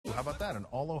How about that? An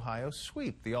all-Ohio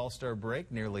sweep. The All-Star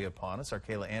break nearly upon us. Our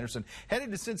Kayla Anderson headed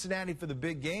to Cincinnati for the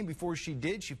big game. Before she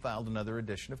did, she filed another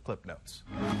edition of Clipp Notes.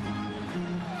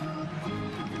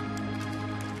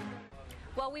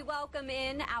 Well, we welcome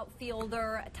in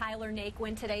outfielder Tyler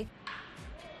Naquin today.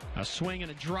 A swing and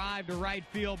a drive to right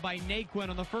field by Naquin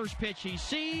on the first pitch he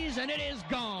sees, and it is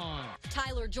gone.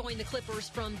 Tyler joined the Clippers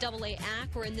from AA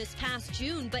Akron this past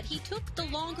June, but he took the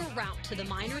longer route to the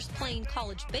minors, playing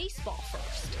college baseball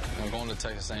first. Going to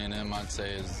Texas A&M, I'd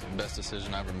say, is the best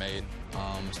decision I ever made,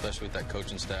 especially with that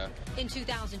coaching staff. In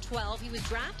 2012, he was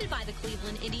drafted by the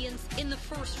Cleveland Indians in the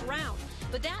first round,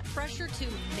 but that pressure to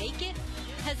make it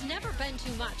has never been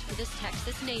too much for this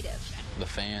Texas native. The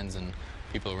fans and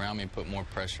people around me put more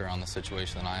pressure on the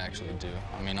situation than I actually do.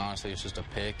 I mean, honestly, it's just a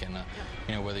pick, and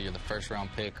whether you're the first-round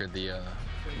pick or the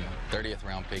 30th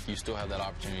round pick, you still have that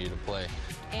opportunity to play.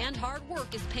 And hard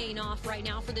work is paying off right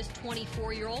now for this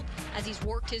 24-year-old as he's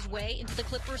worked his way into the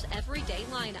Clippers' everyday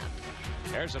lineup.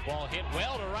 There's a ball hit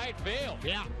well to right field.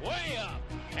 Yeah. Way up.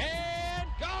 And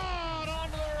gone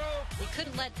onto the roof. We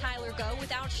couldn't let Tyler go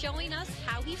without showing us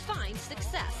how he finds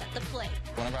success at the plate.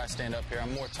 Whenever I stand up here,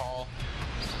 I'm more tall.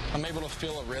 I'm able to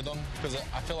feel a rhythm, because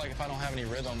I feel like if I don't have any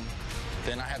rhythm,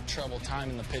 then I have trouble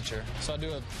timing the pitcher. So I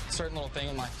do a certain little thing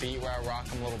with my feet where I rock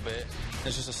them a little bit.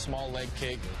 It's just a small leg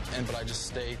kick, but I just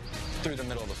stay through the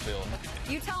middle of the field.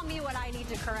 You tell me what I need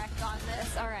to correct on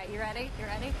this. All right, you ready? You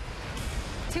ready?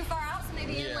 Too far out, so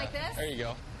maybe in like this? There you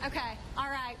go. Okay, all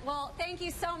right. Well, thank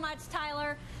you so much,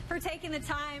 Tyler, for taking the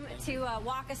time to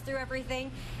walk us through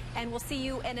everything. And we'll see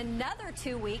you in another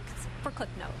 2 weeks for Clipp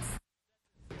Notes.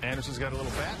 Anderson's got a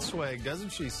little bat swag, doesn't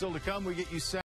she? Still to come, we get you set.